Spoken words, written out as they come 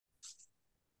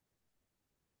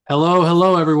Hello,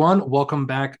 hello, everyone. Welcome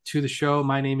back to the show.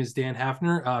 My name is Dan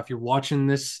Hafner. If you're watching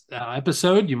this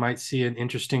episode, you might see an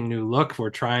interesting new look. We're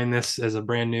trying this as a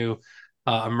brand new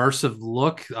immersive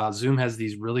look. Zoom has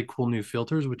these really cool new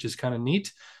filters, which is kind of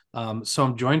neat. So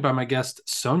I'm joined by my guest,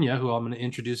 Sonia, who I'm going to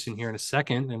introduce in here in a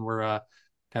second. And we're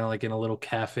kind of like in a little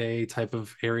cafe type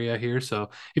of area here. So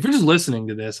if you're just listening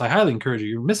to this, I highly encourage you.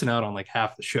 You're missing out on like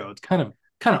half the show. It's kind of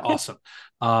awesome.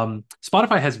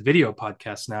 Spotify has video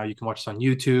podcasts now. You can watch us on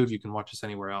YouTube. You can watch us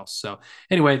anywhere else. So,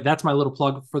 anyway, that's my little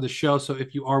plug for the show. So,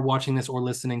 if you are watching this or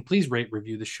listening, please rate,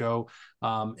 review the show.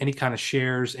 Any kind of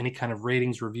shares, any kind of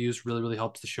ratings, reviews really, really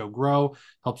helps the show grow,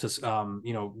 helps us,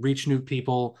 reach new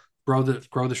people, grow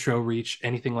the show reach,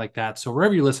 anything like that. So,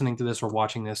 wherever you're listening to this or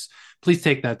watching this, please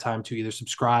take that time to either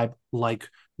subscribe, like,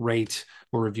 rate,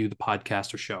 or review the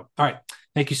podcast or show. All right.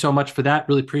 Thank you so much for that.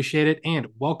 Really appreciate it. And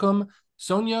welcome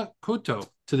Sonia Couto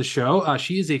to the show.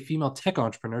 She is a female tech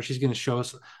entrepreneur. She's going to show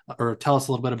us or tell us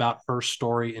a little bit about her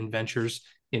story and ventures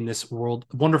in this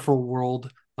wonderful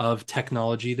world of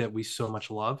technology that we so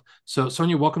much love. So,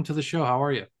 Sonia, welcome to the show. How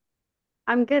are you?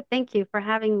 I'm good. Thank you for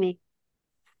having me.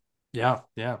 Yeah,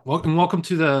 yeah. Welcome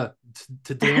to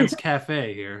to Dan's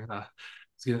Cafe here.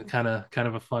 It's kind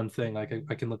of a fun thing. Like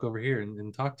I can look over here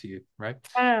and talk to you, right?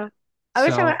 Uh,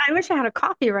 So I wish I had a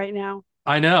coffee right now.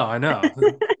 I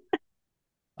know.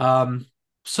 Um,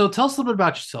 so tell us a little bit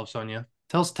about yourself, Sonia.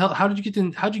 Tell how'd you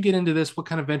get into this? What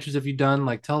kind of ventures have you done?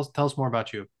 Like tell us more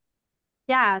about you.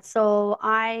 Yeah, so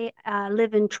I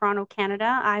live in Toronto,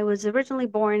 Canada. I was originally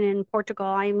born in Portugal.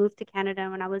 I moved to Canada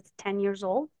when I was 10 years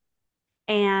old.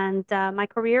 And my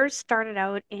career started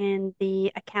out in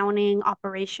the accounting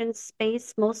operations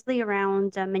space, mostly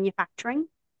around manufacturing.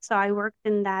 So I worked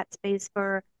in that space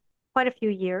for quite a few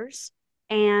years.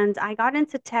 And I got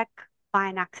into tech by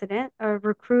an accident. A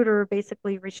recruiter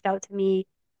basically reached out to me,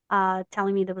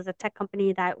 telling me there was a tech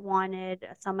company that wanted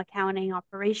some accounting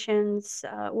operations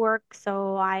work.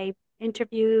 So I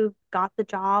interviewed, got the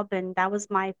job, and that was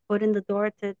my foot in the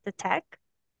door to tech.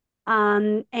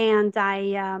 And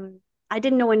I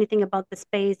didn't know anything about the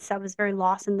space. I was very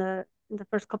lost in the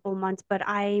first couple of months, but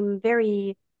I'm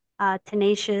very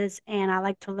tenacious and I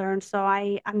like to learn. So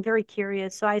I'm very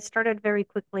curious. So I started very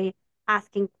quickly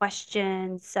asking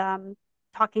questions,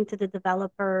 talking to the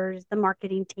developers, the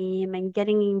marketing team, and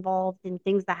getting involved in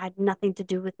things that had nothing to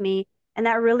do with me. And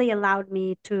that really allowed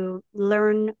me to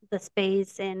learn the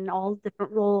space and all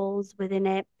different roles within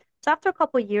it. So after a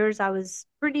couple of years, I was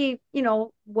pretty,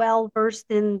 well versed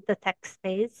in the tech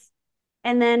space.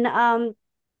 And then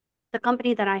the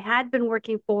company that I had been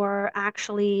working for,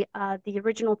 actually, the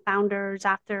original founders,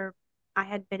 after I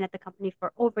had been at the company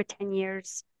for over 10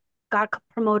 years, got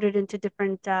promoted into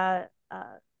different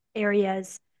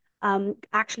areas,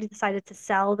 actually decided to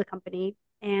sell the company.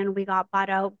 And we got bought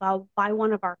out by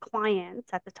one of our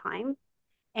clients at the time.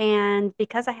 And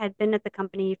because I had been at the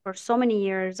company for so many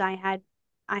years, I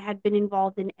had been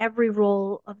involved in every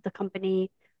role of the company.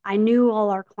 I knew all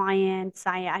our clients.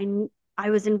 I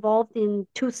was involved in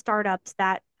two startups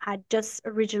that had just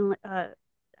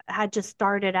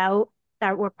started out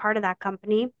that were part of that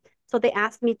company. So they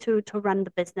asked me to run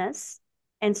the business.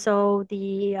 And so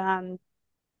the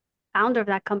founder of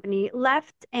that company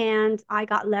left, and I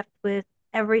got left with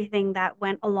everything that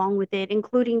went along with it,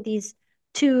 including these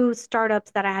two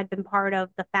startups that I had been part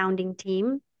of the founding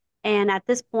team. And at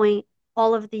this point,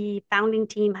 all of the founding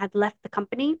team had left the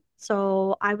company.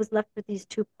 So I was left with these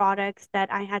two products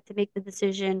that I had to make the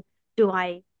decision, do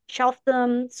I shelf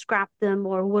them, scrap them,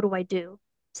 or what do I do?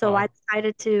 So I Wow.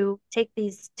 decided to take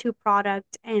these two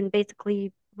products and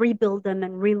basically rebuild them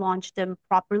and relaunch them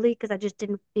properly because I just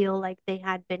didn't feel like they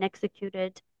had been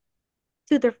executed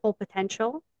to their full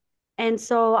potential. And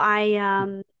so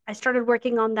I started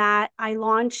working on that. I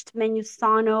launched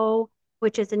Menusano,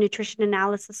 which is a nutrition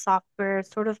analysis software,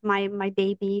 sort of my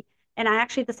baby. And I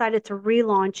actually decided to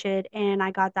relaunch it, and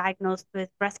I got diagnosed with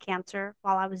breast cancer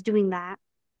while I was doing that.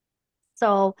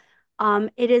 So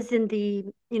it is in the,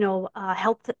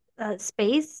 health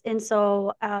space. And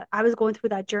so I was going through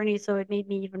that journey. So it made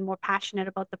me even more passionate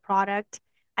about the product.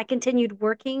 I continued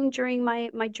working during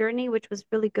my journey, which was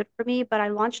really good for me. But I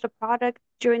launched a product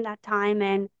during that time,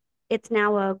 and it's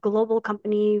now a global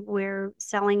company. We're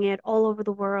selling it all over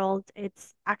the world.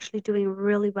 It's actually doing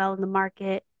really well in the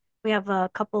market. We have a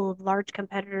couple of large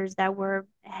competitors that we're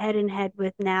head and head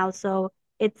with now. So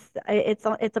it's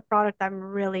a product I'm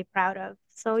really proud of.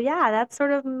 So yeah, that's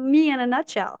sort of me in a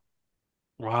nutshell.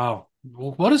 Wow.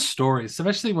 Well, what a story,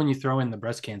 especially when you throw in the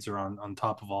breast cancer on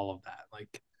top of all of that.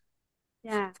 Like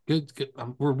Yeah. good.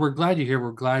 We're glad you're here.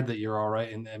 We're glad that you're all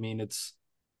right. And I mean, it's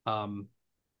um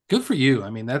Good for you. I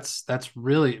mean, that's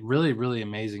really, really, really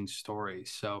amazing story.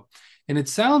 So, and it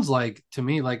sounds like to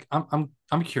me, like I'm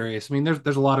curious. I mean,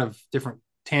 there's a lot of different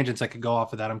tangents I could go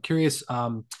off of that. I'm curious,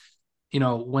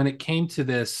 when it came to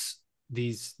this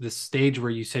stage where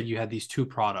you said you had these two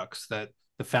products that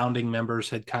the founding members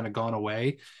had kind of gone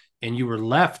away and you were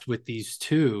left with these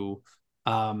two.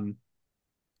 um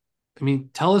I mean,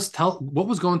 tell what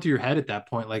was going through your head at that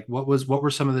point. Like, what were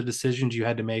some of the decisions you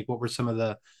had to make? What were some of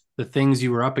the things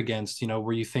you were up against?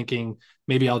 Were you thinking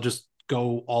maybe I'll just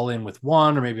go all in with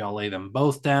one, or maybe I'll lay them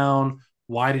both down?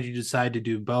 Why did you decide to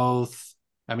do both?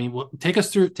 I mean, take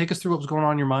us through what was going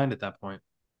on in your mind at that point.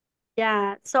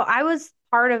 Yeah, so I was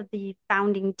part of the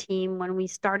founding team when we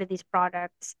started these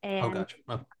products, Oh, and gotcha.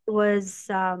 Oh, it was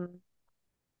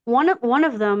one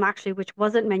of them actually, which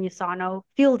wasn't Menusano.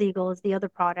 Field Eagle is the other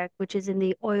product, which is in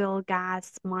the oil,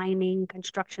 gas, mining,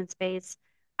 construction space.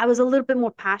 I was a little bit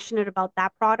more passionate about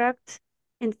that product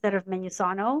instead of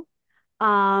Menusano.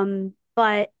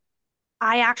 But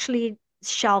I actually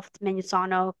shelved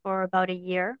Menusano for about a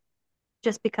year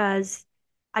just because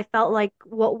I felt like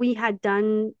what we had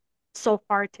done so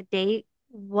far to date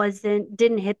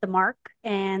didn't hit the mark,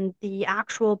 and the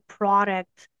actual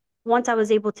product, once I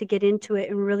was able to get into it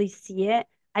and really see it,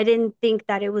 I didn't think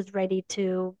that it was ready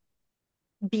to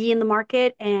be in the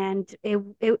market, and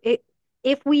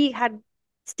if we had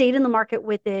stayed in the market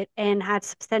with it and had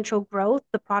substantial growth,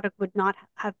 the product would not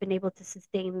have been able to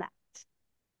sustain that.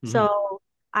 mhm. So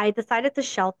I decided to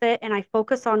shelf it and I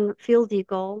focused on Field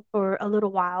Eagle for a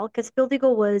little while because Field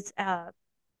Eagle was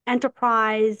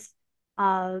enterprise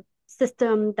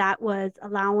system that was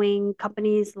allowing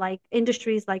companies like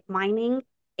industries like mining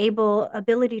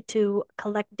ability to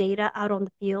collect data out on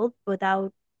the field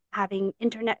without having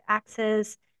internet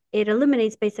access. It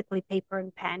eliminates basically paper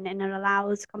and pen, and it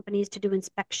allows companies to do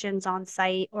inspections on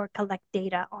site or collect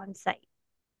data on site.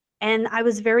 And I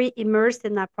was very immersed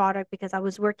in that product because I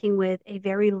was working with a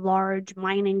very large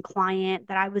mining client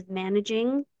that I was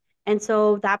managing. And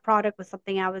so that product was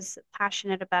something I was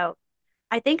passionate about.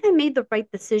 I think I made the right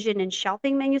decision in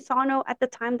shelving Menusano at the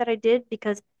time that I did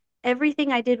because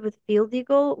everything I did with Field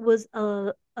Eagle was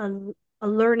a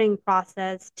learning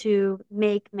process to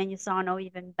make Menusano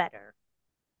even better.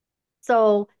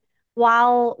 So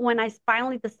when I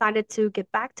finally decided to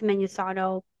get back to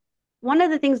Menusano, one of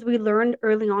the things we learned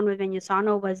early on with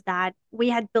Venusano was that we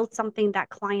had built something that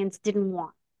clients didn't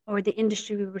want, or the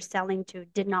industry we were selling to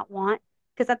did not want.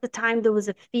 Because at the time, there was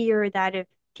a fear that if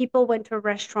people went to a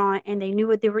restaurant and they knew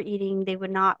what they were eating, they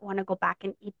would not want to go back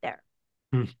and eat there.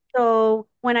 Hmm. So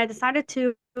when I decided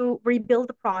to rebuild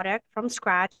the product from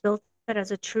scratch, built it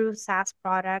as a true SaaS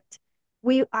product,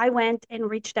 I went and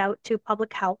reached out to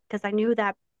public health because I knew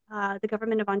that the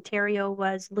government of Ontario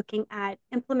was looking at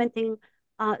implementing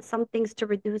some things to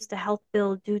reduce the health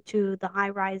bill due to the high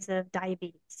rise of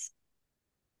diabetes.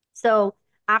 So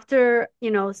after,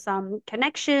 some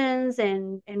connections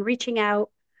and reaching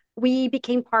out, we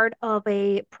became part of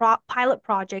a pilot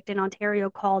project in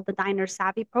Ontario called the Diner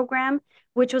Savvy program,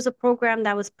 which was a program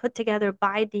that was put together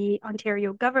by the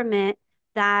Ontario government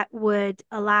that would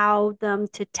allow them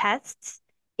to test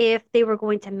if they were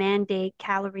going to mandate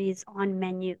calories on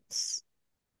menus.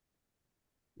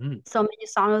 Mm. So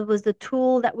Miyasano was the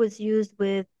tool that was used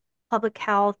with public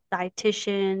health,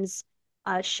 dietitians,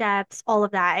 chefs, all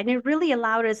of that. And it really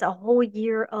allowed us a whole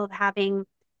year of having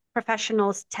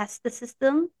professionals test the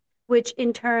system, which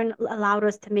in turn allowed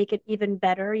us to make it even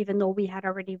better, even though we had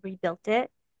already rebuilt it.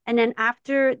 And then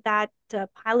after that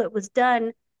pilot was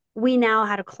done, we now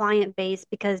had a client base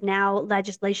because now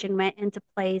legislation went into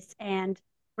place and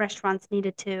restaurants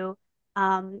needed to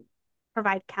um,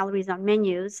 provide calories on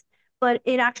menus. But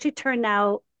it actually turned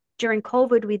out during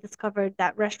COVID, we discovered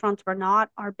that restaurants were not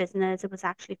our business. It was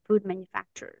actually food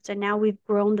manufacturers. And now we've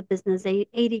grown the business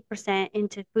 80%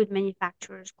 into food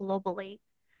manufacturers globally.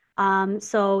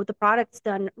 So the product's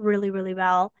done really, really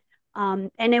well.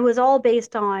 And it was all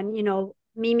based on,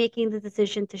 me making the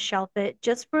decision to shelf it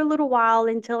just for a little while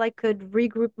until I could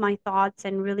regroup my thoughts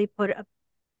and really put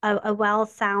a well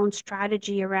sound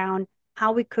strategy around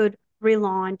how we could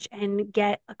relaunch and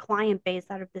get a client base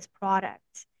out of this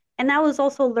product. And that was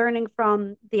also learning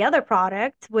from the other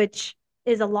product, which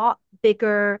is a lot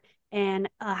bigger and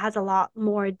has a lot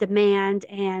more demand,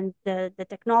 and the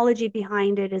technology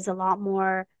behind it is a lot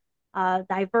more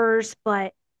diverse.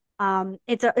 But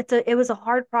it was a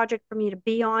hard project for me to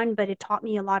be on, but it taught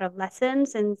me a lot of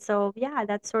lessons. And so yeah,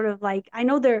 that's sort of like I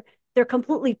know they're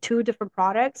completely two different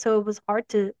products, so it was hard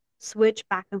to switch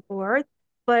back and forth.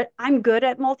 But I'm good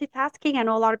at multitasking. I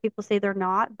know a lot of people say they're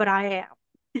not, but I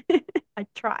am. I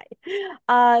try.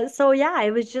 So yeah,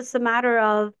 it was just a matter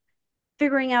of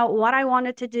figuring out what I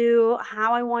wanted to do,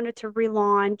 how I wanted to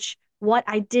relaunch, what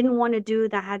I didn't want to do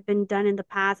that had been done in the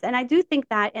past. And I do think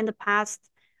that in the past,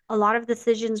 a lot of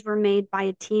decisions were made by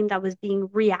a team that was being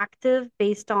reactive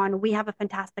based on we have a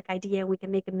fantastic idea, we can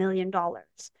make $1 million.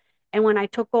 And when I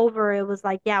took over, it was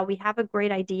like, yeah, we have a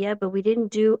great idea, but we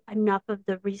didn't do enough of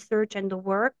the research and the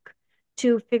work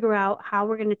to figure out how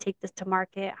we're going to take this to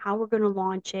market, how we're going to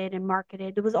launch it and market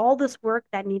it. There was all this work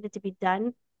that needed to be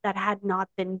done that had not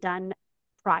been done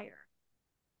prior.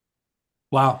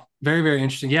 Wow, very, very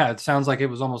interesting. Yeah, it sounds like it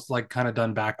was almost like kind of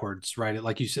done backwards, right?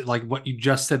 Like you said, like what you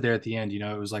just said there at the end,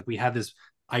 it was like we had this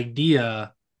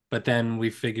idea, but then we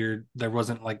figured there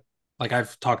wasn't like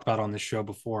I've talked about on this show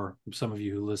before. Some of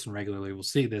you who listen regularly will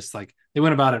see this, like they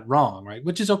went about it wrong, right?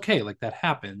 Which is okay, like that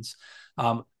happens.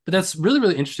 But that's really,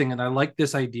 really interesting. And I like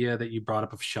this idea that you brought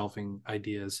up of shelving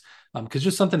ideas. Because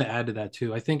just something to add to that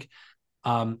too. I think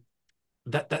um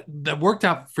that worked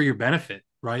out for your benefit,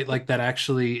 right? Like that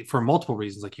actually for multiple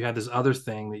reasons. Like you had this other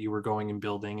thing that you were going and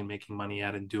building and making money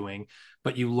at and doing,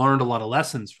 but you learned a lot of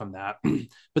lessons from that.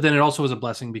 But then it also was a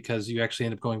blessing because you actually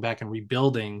end up going back and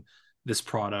rebuilding this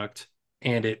product,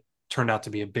 and it turned out to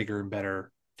be a bigger and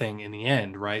better thing in the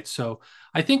end, right? So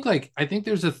I think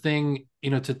there's a thing,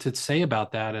 to say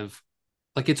about that of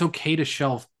like it's okay to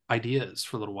shelve ideas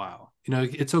for a little while.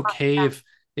 It's okay Yeah.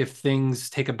 if things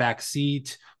take a back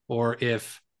seat, or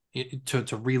if to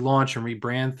relaunch and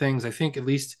rebrand things. I think at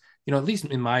least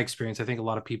in my experience, I think a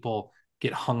lot of people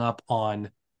get hung up on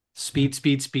speed,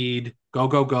 speed, speed, go,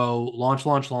 go, go, launch,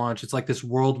 launch, launch. It's like this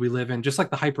world we live in, just like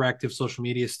the hyperactive social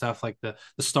media stuff, like the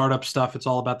startup stuff. It's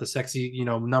all about the sexy,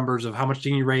 numbers of how much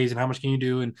can you raise and how much can you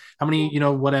do and how many,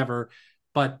 whatever.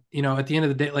 But at the end of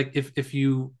the day, like if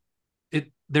you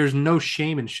there's no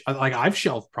shame in like I've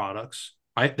shelved products.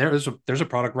 There's a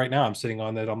product right now I'm sitting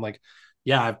on that I'm like,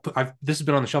 yeah, I've this has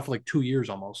been on the shelf for like 2 years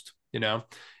almost,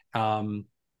 um,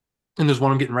 and there's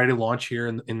one I'm getting ready to launch here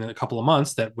in a couple of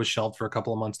months that was shelved for a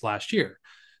couple of months last year.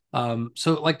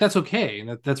 So like that's okay,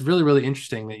 and that's really, really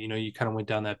interesting that you kind of went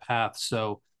down that path.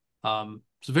 So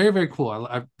it's very, very cool.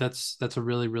 That's a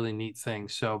really, really neat thing.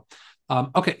 So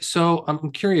okay, so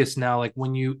I'm curious now, like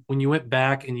when you went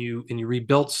back and you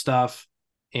rebuilt stuff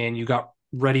and you got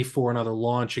ready for another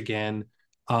launch again,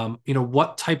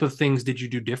 what type of things did you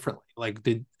do differently? Like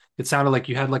did it sounded like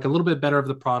you had like a little bit better of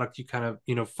the product, you kind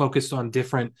of focused on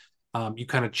different, you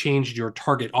kind of changed your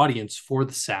target audience for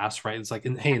the SaaS, right? It's like,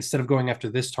 hey, instead of going after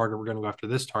this target, we're going to go after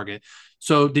this target.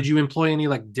 So, did you employ any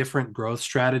like different growth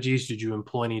strategies? Did you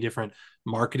employ any different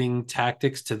marketing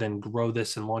tactics to then grow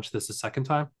this and launch this a second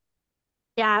time?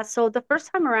 Yeah, so the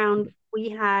first time around, we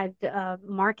had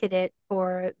marketed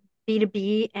for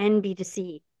B2B and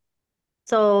B2C.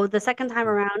 So the second time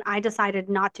around, I decided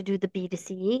not to do the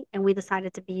B2C and we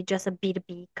decided to be just a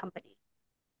B2B company,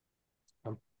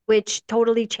 Um, which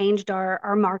totally changed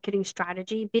our marketing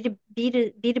strategy.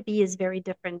 B2B is very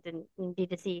different than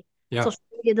B2C. yeah. Social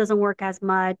media doesn't work as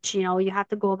much, you have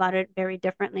to go about it very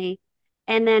differently.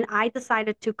 And then I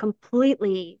decided to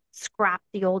completely scrap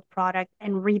the old product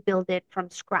and rebuild it from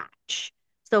scratch.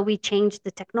 So we changed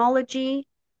the technology.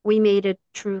 We made it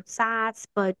true SaaS,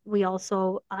 but we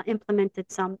also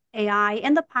implemented some AI.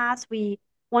 In the past,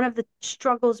 one of the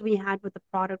struggles we had with the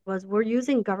product was we're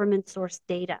using government source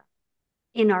data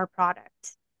in our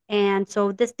product. And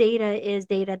so this data is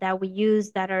data that we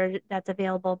use that's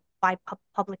available by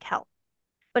public health.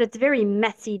 But it's very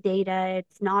messy data.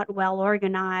 It's not well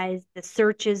organized. The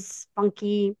search is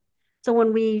funky. So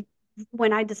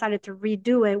when I decided to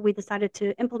redo it, we decided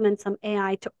to implement some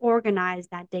AI to organize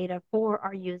that data for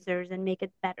our users and make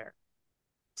it better.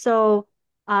 So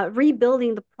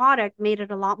rebuilding the product made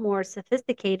it a lot more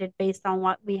sophisticated based on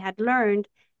what we had learned.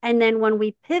 And then when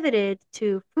we pivoted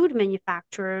to food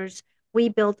manufacturers, we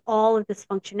built all of this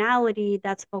functionality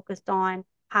that's focused on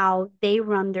how they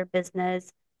run their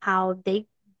business, how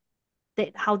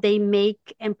how they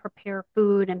make and prepare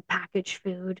food and package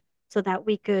food so that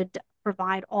we could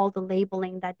provide all the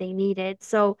labeling that they needed.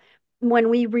 So when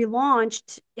we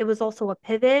relaunched, it was also a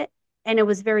pivot and it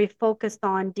was very focused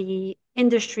on the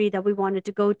industry that we wanted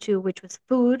to go to, which was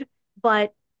food,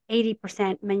 but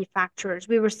 80% manufacturers.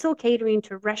 We were still catering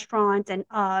to restaurants and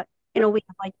we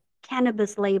have like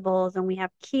cannabis labels and we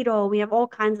have keto, we have all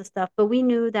kinds of stuff, but we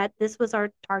knew that this was our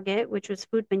target, which was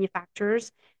food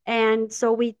manufacturers. And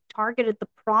so we targeted the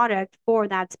product for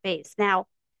that space. Now,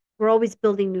 we're always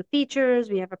building new features,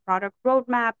 we have a product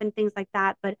roadmap and things like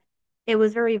that, but it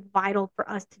was very vital for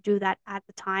us to do that at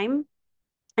the time.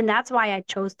 And that's why I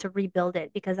chose to rebuild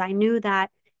it because I knew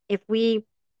that if we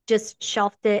just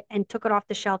shelved it and took it off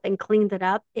the shelf and cleaned it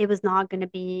up, it was not going to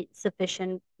be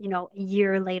sufficient, a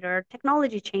year later.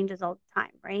 Technology changes all the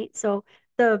time, right? So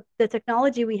the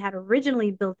technology we had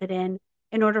originally built it in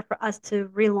order for us to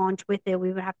relaunch with it,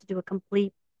 we would have to do a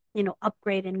complete,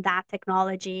 upgrade in that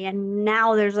technology. And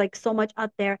now there's like so much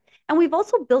out there. And we've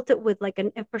also built it with like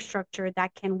an infrastructure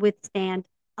that can withstand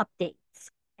updates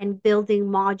and building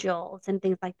modules and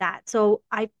things like that. So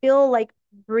I feel like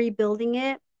rebuilding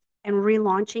it and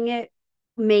relaunching it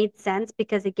made sense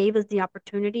because it gave us the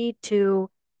opportunity to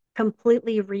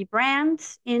completely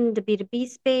rebrand in the B2B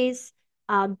space,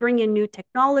 bring in new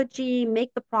technology,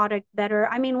 make the product better.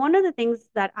 I mean, one of the things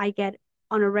that I get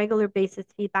on a regular basis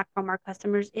feedback from our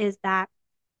customers is that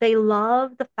they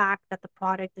love the fact that the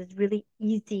product is really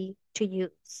easy to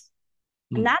use.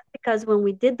 And Mm. that's because when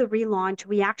we did the relaunch,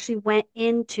 we actually went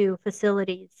into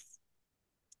facilities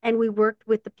and we worked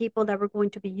with the people that were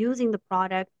going to be using the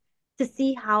product to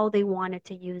see how they wanted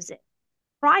to use it.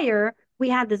 Prior, we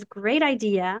had this great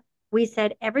idea. We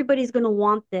said everybody's going to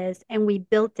want this, and we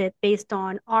built it based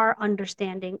on our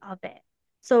understanding of it.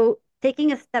 So,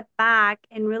 taking a step back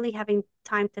and really having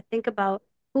time to think about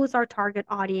who's our target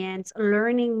audience,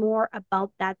 learning more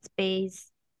about that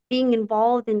space, being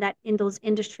involved in those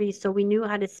industries so we knew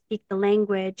how to speak the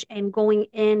language and going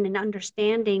in and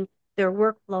understanding their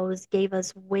workflows gave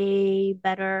us way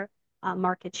better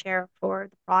market share for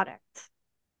the product.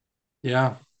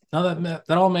 Yeah. No,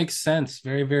 that all makes sense.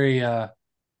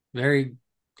 Very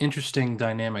interesting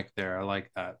dynamic there. I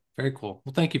like that. Very cool.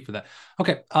 Well, thank you for that.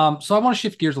 Okay. So I want to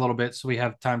shift gears a little bit so we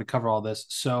have time to cover all this.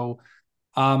 So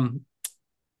um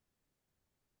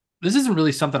this isn't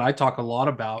really something I talk a lot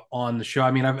about on the show. I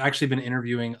mean, I've actually been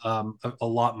interviewing a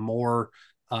lot more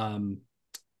um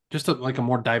just like a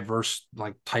more diverse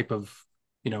like type of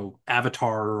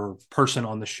avatar or person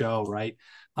on the show, right?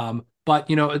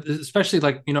 But especially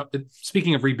like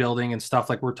speaking of rebuilding and stuff,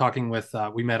 like we're talking with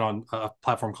we met on a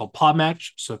platform called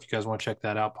Podmatch. So if you guys want to check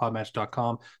that out,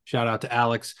 podmatch.com. Shout out to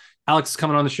Alex is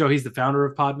coming on the show. He's the founder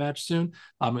of Podmatch soon.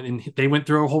 And they went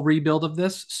through a whole rebuild of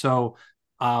this. So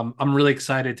I'm really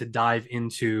excited to dive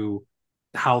into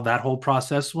how that whole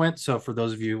process went. So for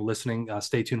those of you listening,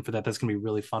 stay tuned for that. That's gonna be a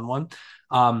really fun one.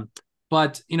 um,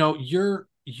 but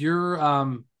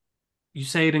you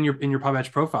say it in your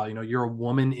PubMatch profile. You're a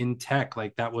woman in tech.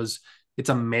 Like it's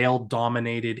a male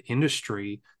dominated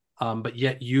industry, but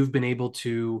yet you've been able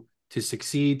to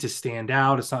succeed, to stand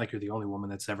out. It's not like you're the only woman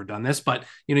that's ever done this, but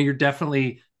you're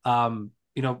definitely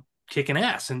kicking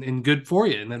ass and good for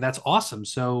you, and that's awesome.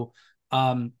 So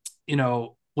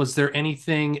was there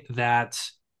anything that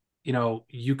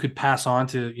you could pass on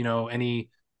to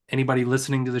anybody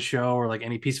listening to the show, or like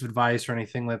any piece of advice or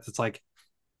anything that's like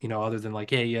other than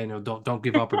like, hey, yeah, don't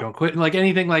give up or don't quit, like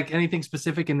anything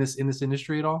specific in this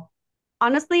industry at all?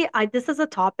 Honestly, this is a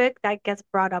topic that gets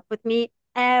brought up with me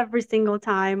every single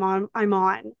time I'm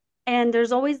on. And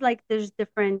there's always like there's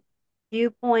different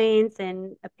viewpoints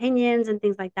and opinions and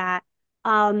things like that.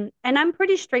 And I'm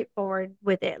pretty straightforward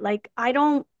with it. Like I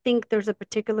don't think there's a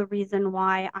particular reason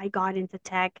why I got into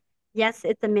tech. Yes,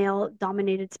 it's a male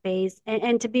dominated space.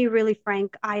 And to be really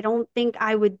frank, I don't think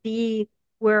I would be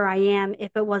where I am if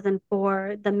it wasn't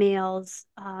for the males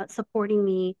supporting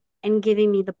me and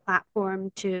giving me the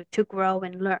platform to grow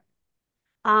and learn.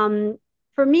 Um,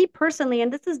 for me personally,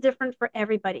 and this is different for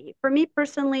everybody, for me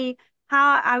personally,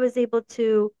 how I was able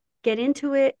to get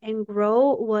into it and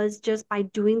grow was just by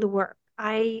doing the work.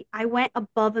 I went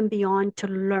above and beyond to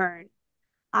learn.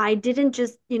 I didn't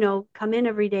just, come in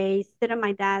every day, sit at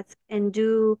my desk and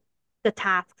do the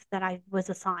tasks that I was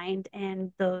assigned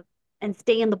and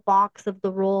stay in the box of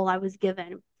the role I was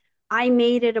given. I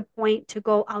made it a point to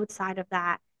go outside of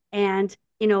that. And,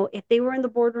 if they were in the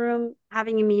boardroom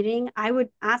having a meeting, I would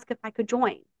ask if I could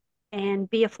join and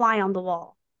be a fly on the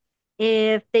wall.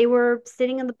 If they were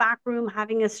sitting in the back room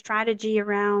having a strategy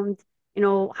around,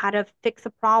 how to fix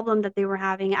a problem that they were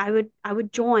having, I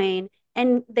would join,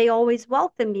 and they always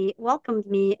welcomed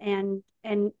me and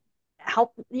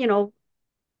helped,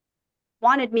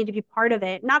 wanted me to be part of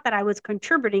it. Not that I was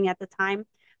contributing at the time,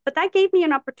 but that gave me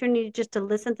an opportunity just to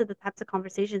listen to the types of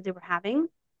conversations they were having.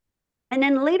 And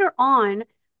then later on,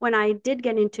 when I did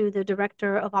get into the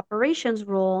director of operations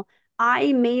role,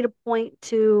 I made a point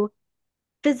to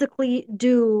physically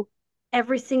do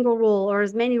every single role or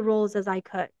as many roles as I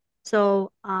could.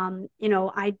 So,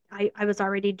 I was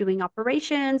already doing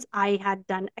operations. I had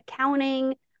done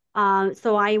accounting.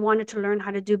 So I wanted to learn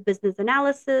how to do business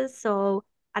analysis. So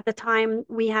at the time,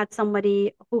 we had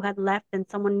somebody who had left and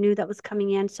someone new that was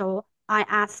coming in. So I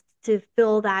asked to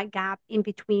fill that gap in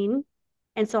between.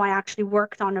 And so I actually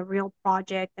worked on a real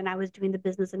project and I was doing the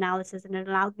business analysis and it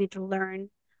allowed me to learn.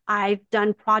 I've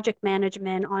done project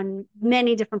management on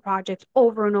many different projects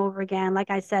over and over again. Like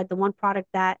I said, the one product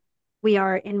that we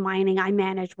are in mining, I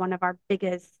managed one of our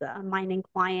biggest mining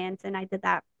clients and I did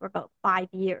that for about 5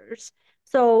 years.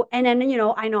 So, and then,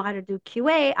 I know how to do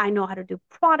QA, I know how to do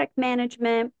product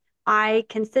management. I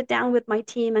can sit down with my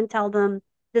team and tell them,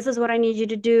 this is what I need you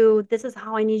to do. This is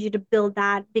how I need you to build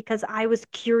that because I was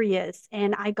curious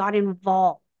and I got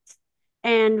involved.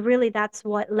 And really, that's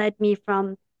what led me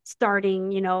from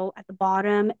starting, at the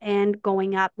bottom and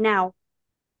going up. Now,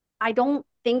 I don't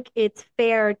think it's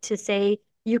fair to say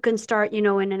you can start, in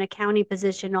an accounting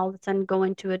position, all of a sudden go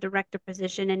into a director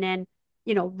position and then,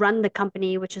 run the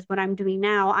company, which is what I'm doing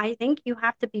now. I think you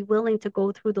have to be willing to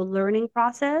go through the learning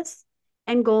process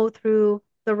and go through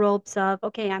the ropes of,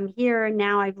 okay, I'm here.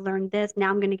 Now I've learned this. Now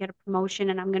I'm going to get a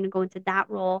promotion and I'm going to go into that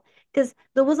role. Because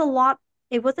there was a lot,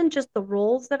 it wasn't just the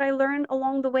roles that I learned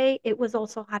along the way, it was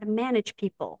also how to manage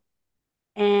people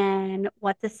and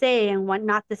what to say and what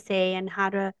not to say and how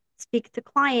to speak to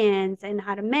clients and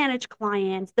how to manage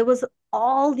clients. There was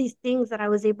all these things that I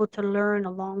was able to learn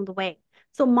along the way.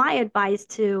 So my advice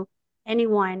to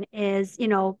anyone is,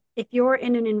 if you're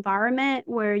in an environment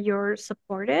where you're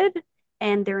supported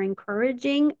and they're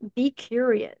encouraging, be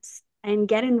curious and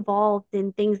get involved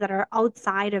in things that are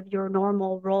outside of your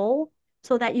normal role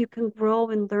so that you can grow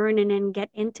and learn and then get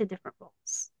into different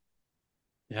roles.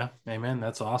 Yeah, amen.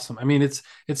 That's awesome. I mean,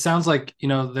 it sounds like,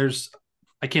 there's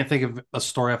I can't think of a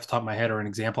story off the top of my head or an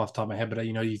example off the top of my head, but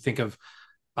you think of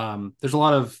there's a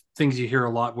lot of things you hear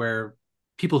a lot where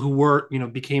people who were,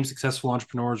 became successful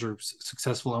entrepreneurs or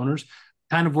successful owners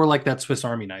kind of were like that Swiss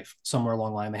Army knife somewhere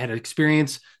along the line. They had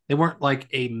experience. They weren't like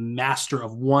a master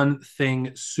of one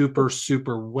thing super,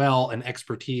 super well and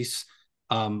expertise,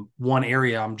 one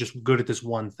area. I'm just good at this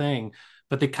one thing.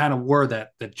 But they kind of were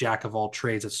that jack of all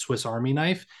trades, a Swiss Army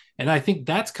knife. And I think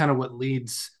that's kind of what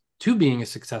leads to being a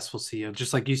successful CEO.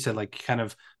 Just like you said, like kind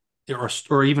of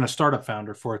or even a startup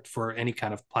founder for any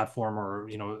kind of platform or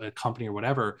a company or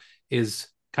whatever is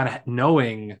kind of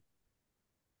knowing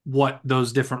what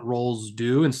those different roles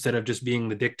do instead of just being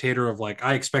the dictator of like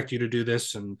I expect you to do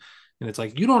this and it's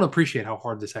like you don't appreciate how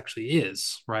hard this actually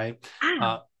is, right?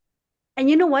 Ah, uh and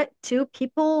you know what, too?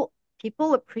 People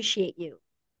appreciate you.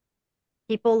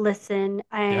 People listen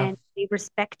yeah, and they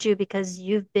respect you because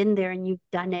you've been there and you've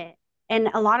done it. And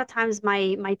a lot of times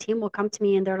my team will come to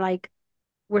me and they're like,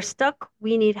 we're stuck,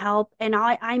 we need help. And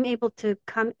I'm able to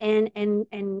come in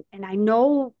and I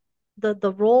know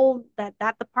the role that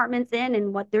that department's in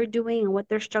and what they're doing and what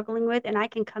they're struggling with, and I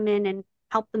can come in and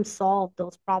help them solve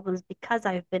those problems because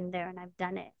I've been there and I've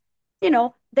done it.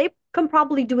 They can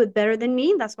probably do it better than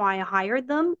me. That's why I hired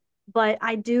them. But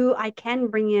I can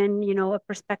bring in, a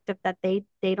perspective that they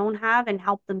don't have and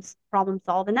help them problem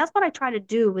solve. And that's what I try to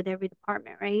do with every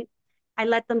department, right? I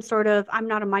let them sort of, I'm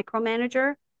not a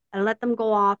micromanager. I let them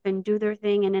go off and do their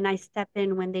thing, and then I step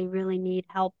in when they really need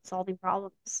help solving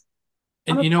problems.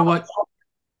 I'm and a you know problem what, solver.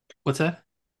 what's that?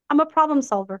 I'm a problem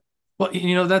solver. Well,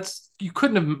 that's you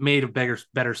couldn't have made a better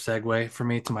segue for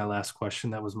me to my last question.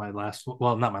 That was my last,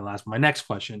 well, not my last, my next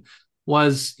question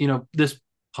was, this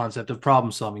concept of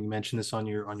problem solving. You mentioned this on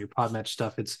your Podmatch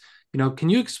stuff. It's, can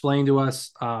you explain to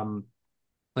us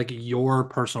like your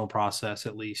personal process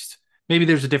at least? Maybe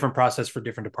there's a different process for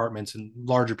different departments and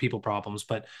larger people problems,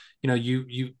 but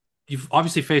you've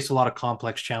obviously faced a lot of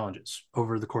complex challenges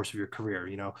over the course of your career,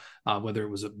 whether it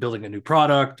was building a new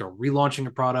product or relaunching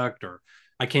a product, or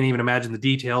I can't even imagine the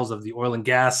details of the oil and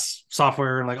gas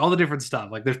software and like all the different stuff.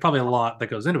 Like there's probably a lot that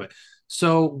goes into it.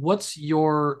 So what's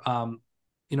your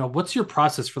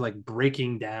process for like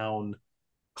breaking down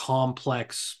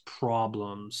complex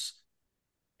problems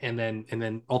and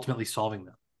then ultimately solving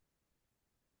them?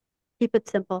 Keep it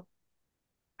simple.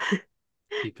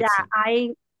 Keep Yeah, it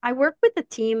simple. I work with a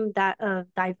team that of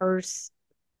diverse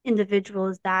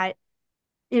individuals that,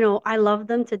 I love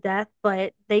them to death,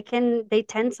 but they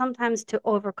tend sometimes to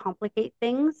overcomplicate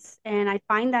things. And I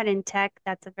find that in tech,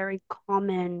 that's a very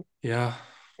common Yeah.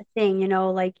 thing,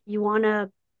 like you want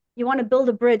to build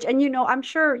a bridge. And I'm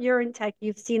sure you're in tech,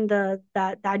 you've seen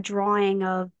that drawing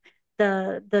of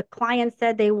the client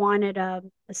said they wanted a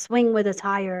swing with a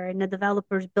tire and the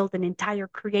developers built an entire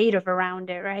creative around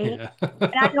it, right? Yeah.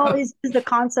 And I always use the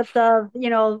concept of,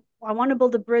 I want to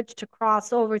build a bridge to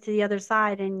cross over to the other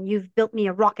side, and you've built me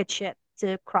a rocket ship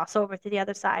to cross over to the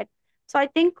other side. So I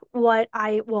think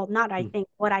well, not I think,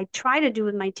 what I try to do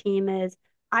with my team is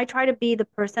I try to be the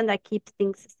person that keeps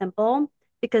things simple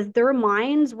because their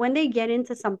minds, when they get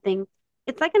into something,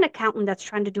 it's like an accountant that's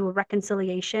trying to do a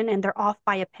reconciliation and they're off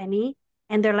by a penny.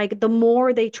 And they're like, the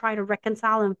more they try to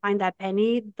reconcile and find that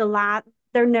penny,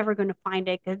 they're never going to find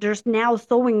it because they're now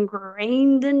so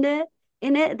ingrained in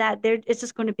it that it's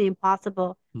just going to be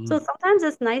impossible. So Mm. sometimes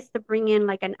it's nice to bring in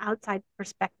like an outside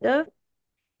perspective.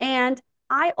 And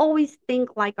I always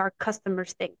think like our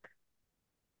customers think.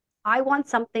 I want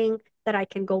something that I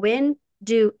can go in,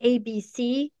 do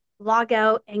ABC, log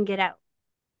out, and get out.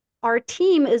 Our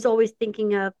team is always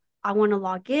thinking of, I want to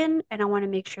log in and I want to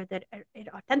make sure that it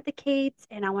authenticates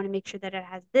and I want to make sure that it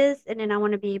has this and then I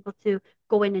want to be able to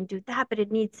go in and do that, but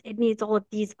it needs all of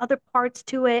these other parts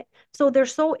to it. So they're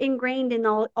so ingrained in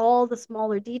all the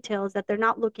smaller details that they're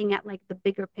not looking at like the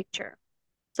bigger picture.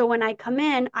 So when I come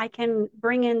in, I can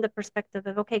bring in the perspective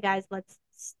of, okay, guys, let's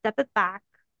step it back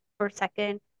for a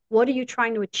second. What are you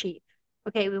trying to achieve?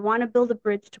 Okay, we want to build a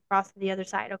bridge to cross to the other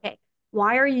side. Okay,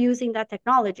 why are you using that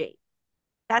technology?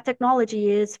 That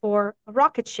technology is for a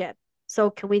rocket ship. So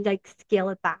can we like scale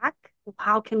it back?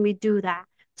 How can we do that?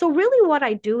 So really what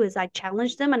I do is I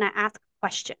challenge them and I ask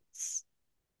questions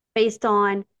based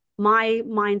on my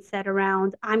mindset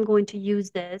around I'm going to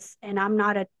use this and I'm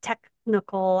not a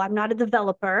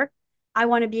developer. I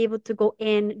want to be able to go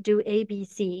in, do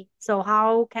ABC. So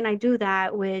how can I do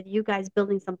that with you guys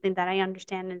building something that I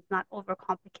understand and is not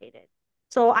overcomplicated?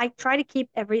 So I try to keep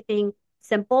everything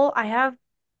simple.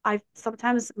 I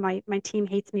sometimes my team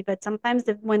hates me, but sometimes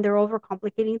when they're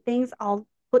overcomplicating things, I'll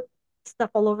put stuff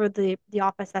all over the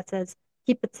office that says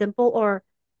keep it simple or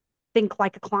think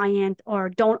like a client or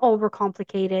don't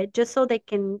overcomplicate it just so they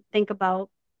can think about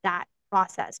that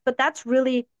process. But that's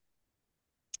really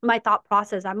my thought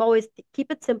process. I'm always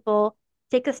keep it simple,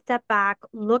 take a step back,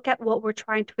 look at what we're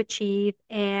trying to achieve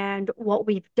and what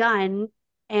we've done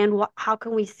and how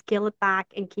can we scale it back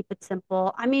and keep it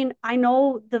simple. I mean, I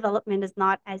know development is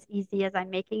not as easy as I'm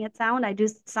making it sound. I do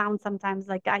sound sometimes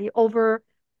like I over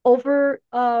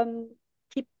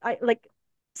keep I like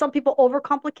some people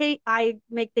overcomplicate. I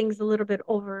make things a little bit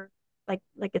over like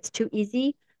it's too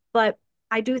easy, but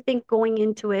I do think going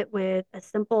into it with a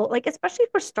simple, like especially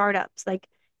for startups, like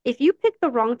if you pick the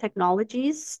wrong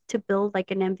technologies to build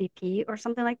like an MVP or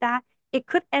something like that, it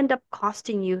could end up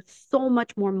costing you so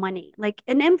much more money. Like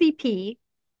an MVP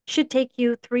should take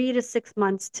you 3 to 6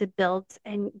 months to build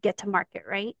and get to market,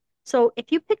 right? So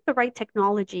if you pick the right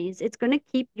technologies, it's going to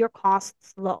keep your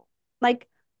costs low. Like,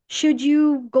 should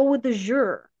you go with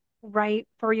Azure, right,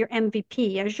 for your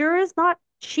MVP? Azure is not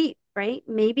cheap, right?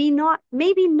 Maybe not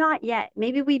yet.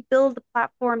 Maybe we build a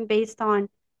platform based on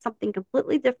something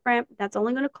completely different that's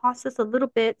only going to cost us a little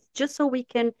bit just so we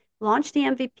can launch the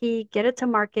MVP, get it to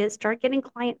market, start getting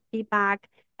client feedback.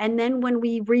 And then when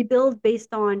we rebuild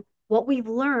based on what we've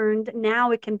learned, now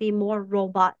it can be more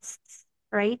robust,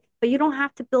 right? But you don't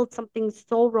have to build something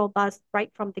so robust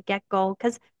right from the get-go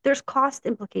because there's cost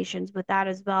implications with that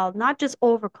as well, not just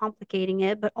overcomplicating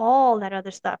it, but all that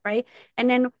other stuff, right? And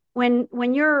then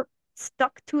when you're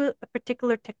stuck to a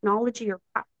particular technology or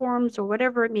platforms or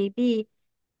whatever it may be,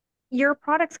 your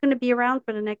product's going to be around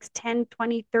for the next 10,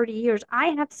 20, 30 years. I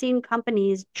have seen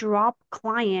companies drop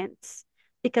clients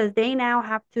because they now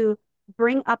have to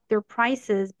bring up their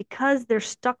prices because they're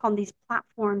stuck on these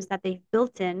platforms that they've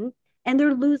built in and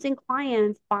they're losing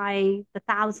clients by the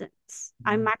thousands.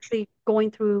 I'm actually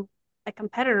going through a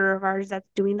competitor of ours that's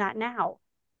doing that now.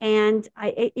 And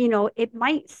it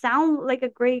might sound like a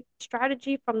great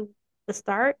strategy from the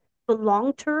start, but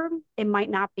long term, it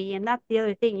might not be. And that's the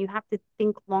other thing. You have to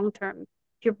think long term.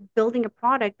 If you're building a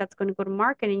product that's going to go to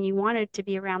market and you want it to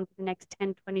be around for the next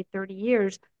 10, 20, 30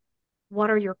 years, what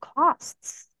are your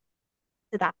costs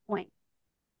to that point?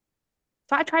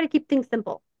 So I try to keep things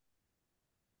simple.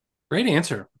 Great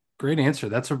answer. Great answer.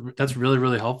 That's really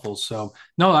really helpful. So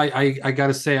no, I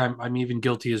gotta say I'm even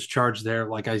guilty as charged there.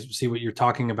 Like I see what you're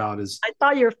talking about is I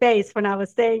saw your face when I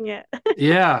was saying it.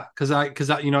 yeah, because I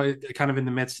kind of in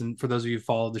the midst, and for those of you who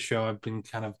followed the show, I've been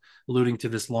kind of alluding to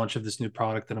this launch of this new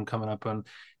product that I'm coming up on,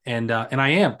 and I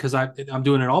am because I'm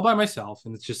doing it all by myself,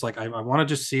 and it's just like I want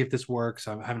to just see if this works.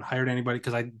 I haven't hired anybody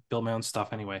because I build my own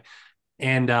stuff anyway,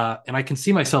 and I can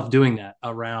see myself doing that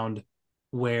around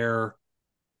where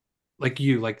like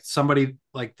you like somebody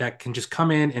like that can just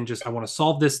come in and just I want to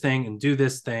solve this thing and do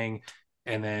this thing,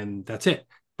 and then that's it.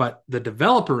 But the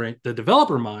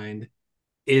developer mind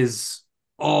is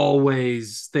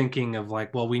always thinking of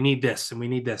like, well, we need this and we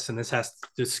need this and this has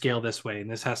to scale this way and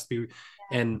this has to be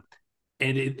and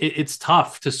it's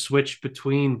tough to switch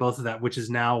between both of that, which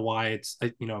is now why it's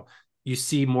you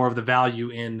see more of the value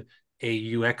in a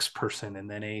UX person, and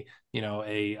then a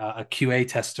QA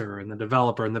tester, and the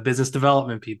developer, and the business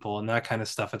development people, and that kind of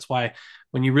stuff. It's why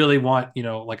when you really want,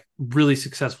 like really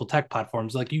successful tech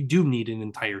platforms, like you do need an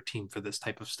entire team for this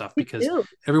type of stuff, We because do.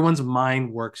 everyone's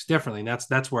mind works differently. And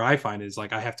that's where I find is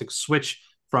like I have to switch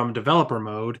from developer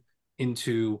mode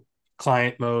into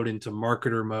client mode into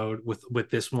marketer mode with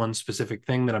this one specific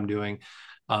thing that I'm doing.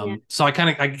 Yeah. So I kind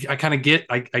of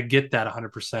I get that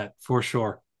 100% for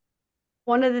sure.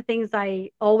 One of the things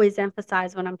I always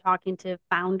emphasize when I'm talking to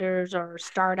founders or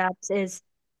startups is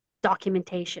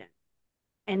documentation.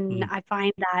 And Mm, I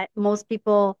find that most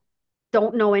people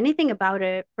don't know anything about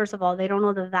it. First of all, they don't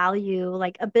know the value.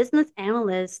 Like a business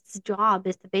analyst's job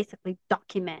is to basically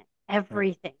document right.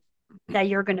 everything that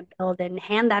you're going to build and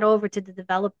hand that over to the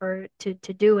developer to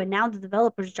do. And now the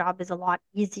developer's job is a lot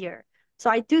easier. So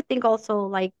I do think also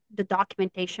like the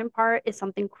documentation part is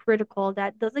something critical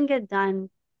that doesn't get done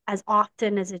as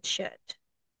often as it should.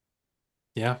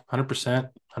 Yeah, 100%,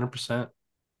 100%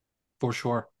 for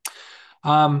sure.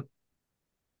 Um,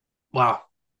 wow.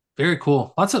 Very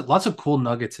cool. Lots of cool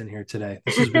nuggets in here today.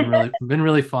 This has been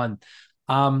really fun.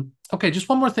 Okay, just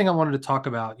one more thing I wanted to talk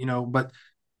about, but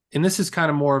and this is kind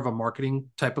of more of a marketing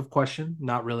type of question,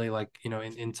 not really like,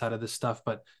 inside of this stuff,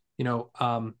 but you know,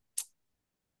 um,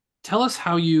 tell us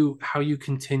how you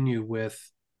continue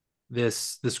with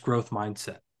this growth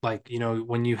mindset. Like,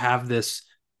 when you have this,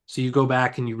 so you go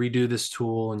back and you redo this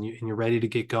tool, and you're ready to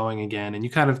get going again. And you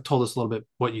kind of told us a little bit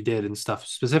what you did and stuff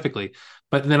specifically.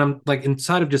 But then I'm like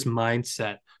inside of just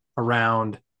mindset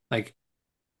around like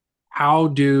how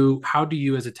do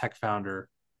you as a tech founder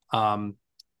um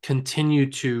continue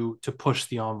to push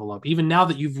the envelope even now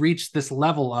that you've reached this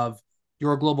level of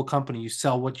you're a global company, you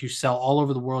sell what you sell all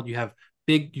over the world, you have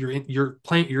big you're in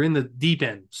the deep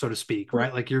end, so to speak,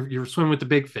 right? Like you're swimming with the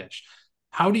big fish.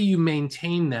 How do you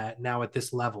maintain that now at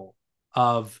this level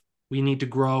of we need to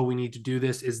grow, we need to do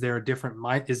this? Is there a different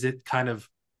mind? Is it kind of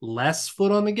less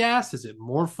foot on the gas? Is it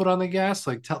more foot on the gas?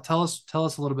 Like tell us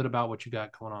a little bit about what you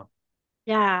got going on.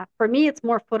 Yeah, for me, it's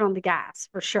more foot on the gas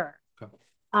for sure. Okay.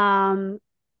 Um,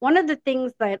 One of the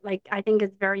things that like I think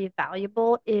is very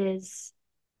valuable is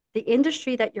the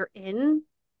industry that you're in.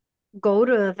 Go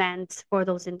to events for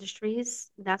those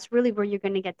industries. That's really where you're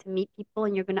going to get to meet people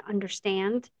and you're going to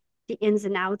understand the ins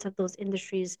and outs of those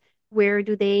industries. Where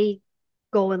do they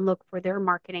go and look for their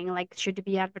marketing? Like, should you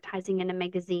be advertising in a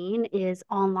magazine? Is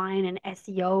online and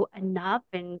SEO enough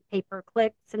and pay per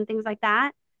clicks and things like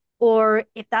that? Or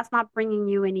if that's not bringing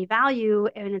you any value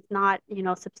and it's not,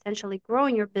 substantially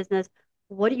growing your business,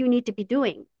 what do you need to be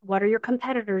doing? What are your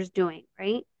competitors doing,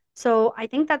 right? So I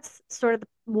think that's sort of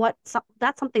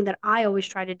that's something that I always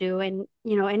try to do. And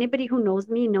anybody who knows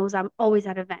me knows I'm always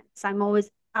at events. I'm always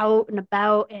out and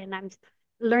about, and I'm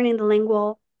learning the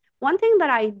lingo. One thing that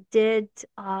I did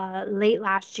late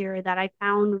last year that I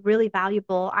found really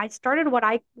valuable, I started what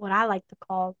I like to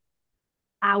call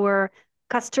our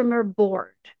customer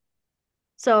board.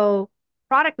 So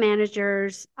product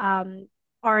managers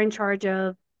are in charge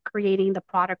of creating the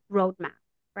product roadmap,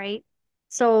 right?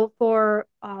 So for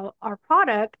our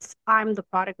products, I'm the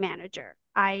product manager.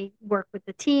 I work with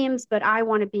the teams, but I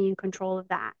want to be in control of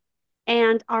that.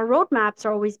 And our roadmaps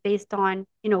are always based on,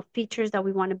 features that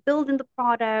we want to build in the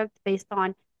product, based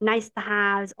on nice to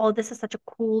haves. Oh, this is such a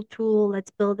cool tool.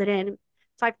 Let's build it in.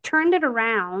 So I've turned it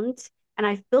around and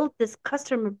I've built this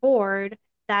customer board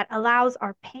that allows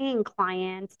our paying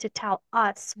clients to tell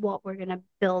us what we're going to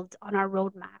build on our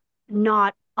roadmap,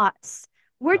 not us.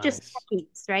 We're just Nice.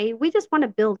 techies, right? We just want to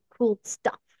build cool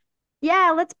stuff.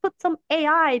 Yeah, let's put some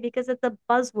AI because it's a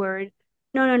buzzword.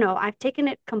 No, no, no. I've taken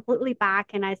it completely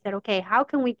back and I said, okay, how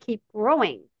can we keep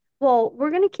growing? Well, we're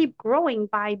going to keep growing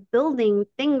by building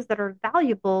things that are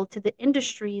valuable to the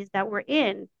industries that we're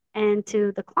in and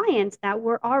to the clients that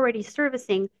we're already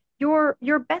servicing. Your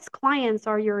best clients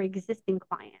are your existing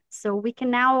clients. So we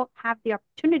can now have the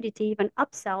opportunity to even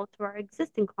upsell to our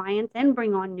existing clients and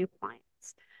bring on new clients.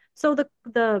 So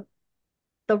the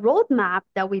roadmap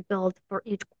that we build for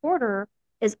each quarter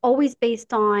is always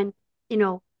based on, you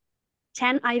know,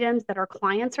 10 items that our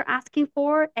clients are asking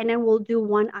for, and then we'll do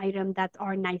one item that's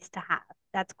our nice to have.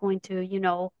 That's going to,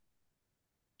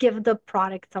 give the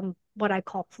product some what I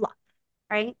call fluff,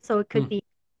 right? So it could Hmm. be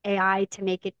AI to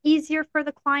make it easier for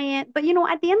the client. But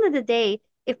at the end of the day,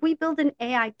 if we build an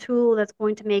AI tool that's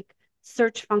going to make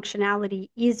search functionality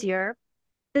easier,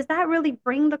 does that really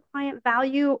bring the client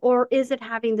value, or is it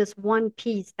having this one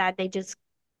piece that they just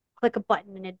click a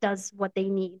button and it does what they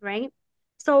need, right?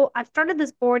 So I've started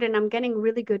this board and I'm getting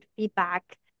really good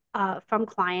feedback. from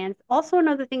clients. Also,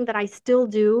 another thing that I still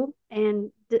do,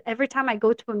 and every time I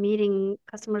go to a meeting,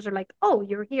 customers are like, "Oh,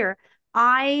 you're here."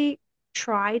 I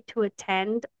try to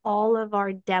attend all of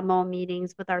our demo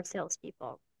meetings with our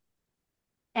salespeople.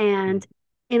 And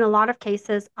in a lot of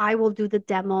cases, I will do the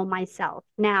demo myself.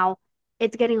 Now,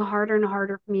 it's getting harder and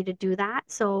harder for me to do that.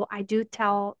 So I do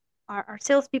tell our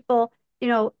salespeople,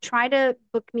 try to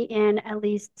book me in at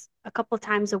least a couple of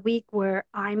times a week where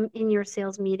I'm in your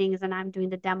sales meetings and I'm doing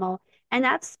the demo. And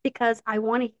that's because I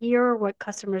want to hear what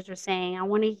customers are saying. I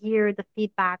want to hear the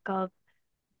feedback of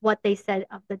what they said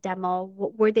of the demo.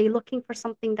 Were they looking for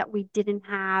something that we didn't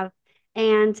have?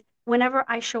 And whenever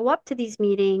I show up to these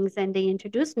meetings and they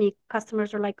introduce me,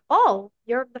 customers are like, "Oh,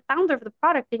 you're the founder of the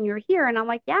product and you're here." And I'm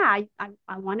like, "Yeah,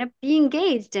 I want to be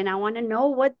engaged and I want to know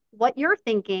what you're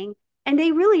thinking." And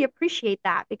they really appreciate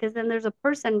that because then there's a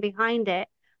person behind it.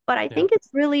 But I Yeah. think it's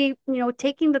really,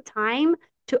 taking the time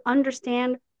to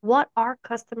understand what our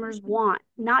customers want,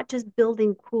 not just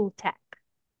building cool tech.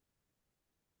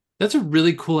 That's a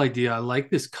really cool idea. I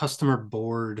like this customer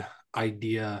board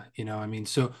idea. I mean,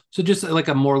 so just like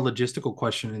a more logistical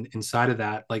question inside of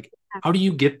that, like how do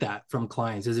you get that from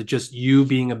clients? Is it just you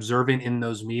being observant in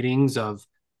those meetings of,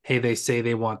 hey, they say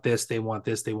they want this, they want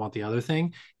this, they want the other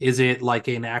thing? Is it like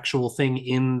an actual thing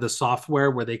in the software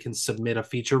where they can submit a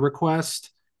feature request?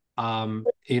 In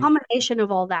Combination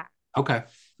of all that. Okay,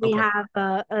 We okay,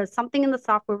 have something in the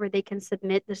software where they can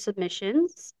submit the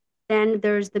submissions. Then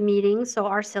there's the meeting. So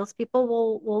our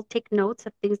salespeople will take notes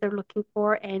of things they're looking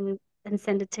for and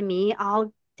send it to me.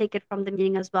 I'll take it from the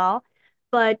meeting as well.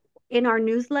 But in our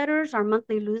newsletters, our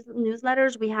monthly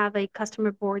newsletters, we have a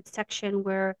customer board section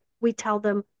where we tell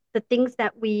them the things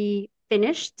that we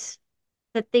finished,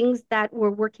 the things that we're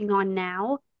working on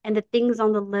now, and the things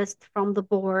on the list from the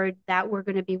board that we're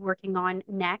going to be working on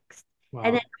next.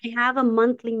 And then wow, I have a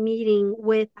monthly meeting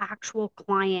with actual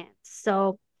clients.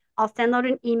 So I'll send out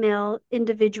an email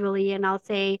individually and I'll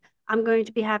say, I'm going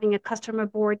to be having a customer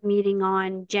board meeting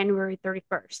on January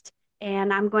 31st.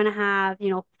 And I'm going to have,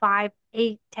 five,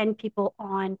 eight, 10 people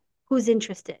on who's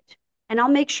interested. And I'll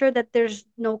make sure that there's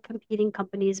no competing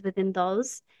companies within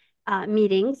those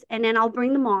meetings, and then I'll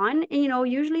bring them on. And,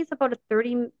 usually it's about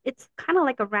it's kind of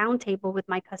like a round table with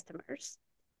my customers.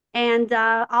 And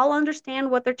I'll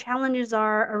understand what their challenges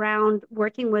are around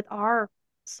working with our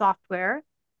software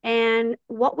and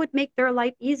what would make their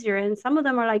life easier. And some of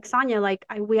them are like, Sonia, like,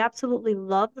 we absolutely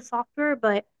love the software,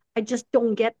 but I just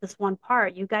don't get this one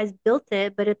part. You guys built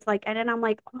it, but it's like, and then I'm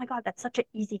like, oh my God, that's such an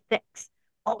easy fix.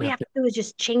 All we yeah. have to do is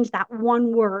just change that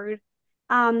one word.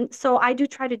 So I do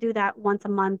try to do that once a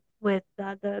month with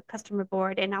the customer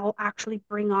board, and I'll actually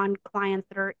bring on clients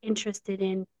that are interested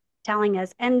in telling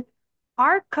us. And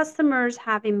our customers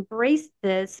have embraced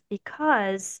this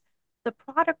because the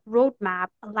product roadmap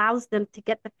allows them to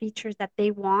get the features that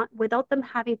they want without them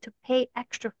having to pay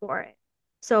extra for it.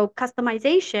 So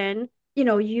customization,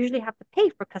 you usually have to pay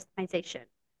for customization.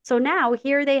 So now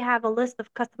here they have a list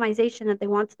of customization that they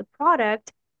want to the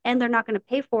product, and they're not going to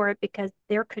pay for it because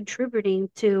they're contributing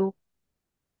to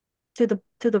the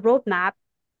roadmap.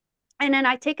 And then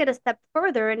I take it a step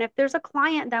further. And if there's a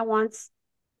client that wants,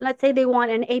 let's say they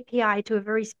want an API to a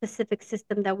very specific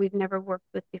system that we've never worked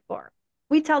with before,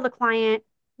 we tell the client,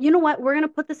 you know what, we're going to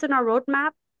put this in our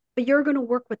roadmap, but you're going to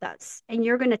work with us and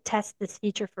you're going to test this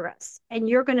feature for us. And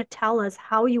you're going to tell us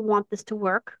how you want this to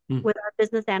work Hmm. with our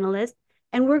business analyst.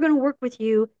 And we're going to work with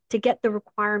you to get the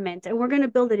requirements. And we're going to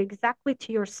build it exactly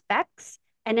to your specs.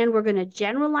 And then we're going to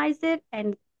generalize it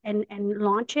and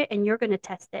launch it and you're going to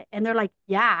test it. And they're like,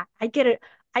 "Yeah, I get it.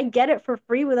 I get it for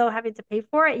free without having to pay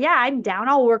for it. Yeah, I'm down.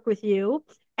 I'll work with you."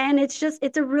 And it's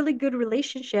a really good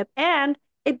relationship and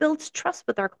it builds trust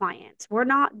with our clients. We're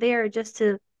not there just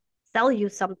to sell you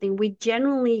something. We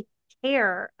genuinely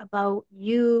care about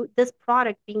this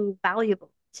product being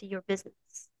valuable to your business.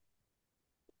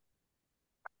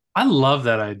 I love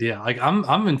that idea. Like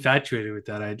I'm infatuated with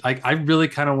that. I really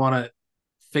kind of want to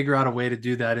figure out a way to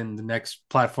do that in the next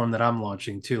platform that I'm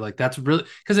launching too. Like that's really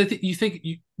because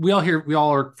we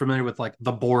all are familiar with like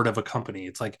the board of a company.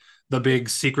 It's like the big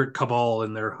secret cabal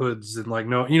in their hoods and like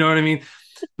no, you know what I mean?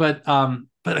 But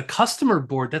a customer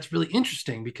board, that's really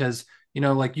interesting because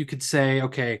like you could say,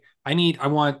 okay, I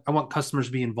want customers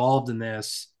to be involved in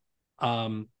this.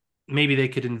 Um, maybe they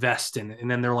could invest in it, and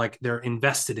then they're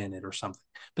invested in it or something.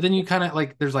 But then you kind of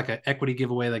like there's like an equity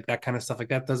giveaway, like that kind of stuff, like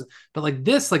that doesn't. But like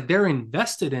this, like they're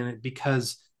invested in it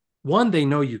because one, they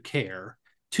know you care.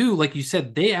 Two, like you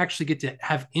said, they actually get to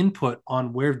have input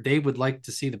on where they would like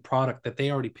to see the product that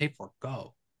they already paid for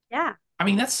go. Yeah, I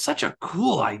mean, that's such a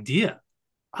cool idea.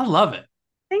 I love it.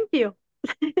 thank you.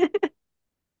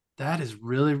 That is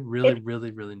really, really, It,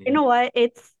 really, really you neat. know what?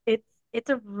 It's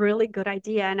a really good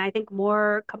idea, and I think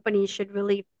more companies should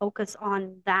really focus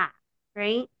on that,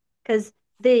 right? Because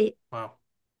they, Wow.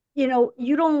 you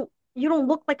don't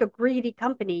look like a greedy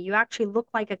company. You actually look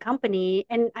like a company,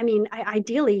 and I mean,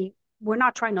 ideally, we're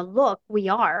not trying to look. We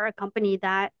are a company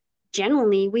that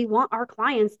generally we want our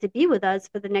clients to be with us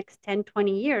for the next 10,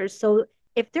 20 years. So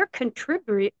if they're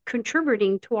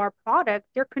contributing to our product,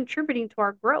 they're contributing to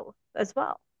our growth as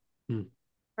well, Hmm.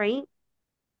 right?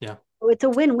 Yeah. So it's a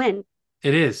win-win.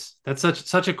 It is. That's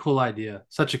such a cool idea.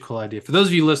 Such a cool idea. For those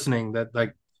of you listening, that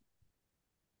like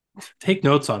take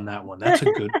notes on that one. That's a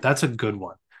good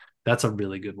one. That's a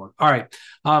really good one. All right.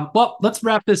 Well, let's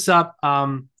wrap this up.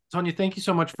 Sonia, thank you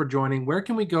so much for joining. Where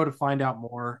can we go to find out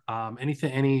more?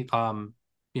 Anything, any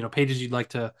pages you'd like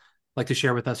to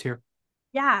share with us here?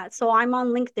 Yeah, so I'm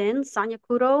on LinkedIn, Sonia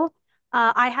Couto.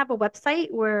 I have a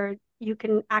website where you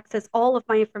can access all of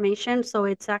my information. So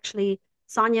it's actually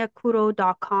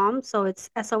soniacouto.com. So it's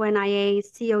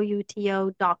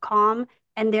SONIACOUTO.com.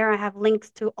 And there I have links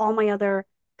to all my other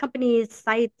companies,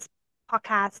 sites,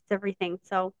 podcasts, everything.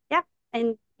 So yeah,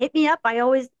 and hit me up. I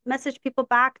always message people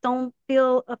back. Don't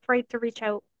feel afraid to reach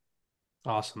out.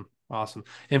 Awesome. Awesome.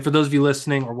 And for those of you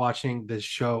listening or watching this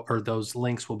show, or those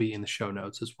links will be in the show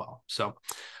notes as well. So,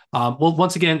 well,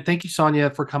 once again, thank you, Sonia,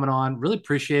 for coming on. Really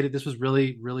appreciate it. This was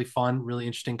really, really fun, really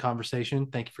interesting conversation.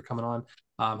 Thank you for coming on.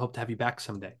 Hope to have you back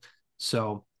someday.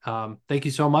 So, thank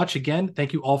you so much again.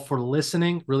 Thank you all for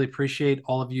listening. Really appreciate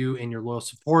all of you and your loyal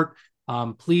support.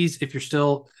 Please, if you're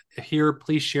still here,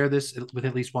 please share this with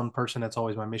at least one person. That's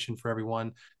always my mission for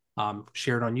everyone.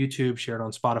 Share it on YouTube, share it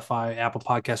on Spotify, Apple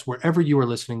Podcasts, wherever you are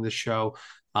listening to this show.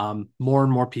 More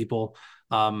and more people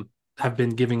have been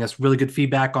giving us really good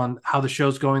feedback on how the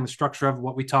show's going, the structure of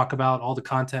what we talk about, all the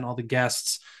content, all the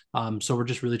guests. So we're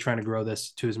just really trying to grow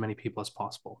this to as many people as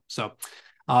possible. So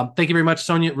thank you very much,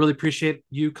 Sonia. Really appreciate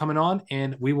you coming on,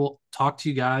 and we will talk to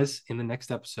you guys in the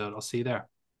next episode. I'll see you there.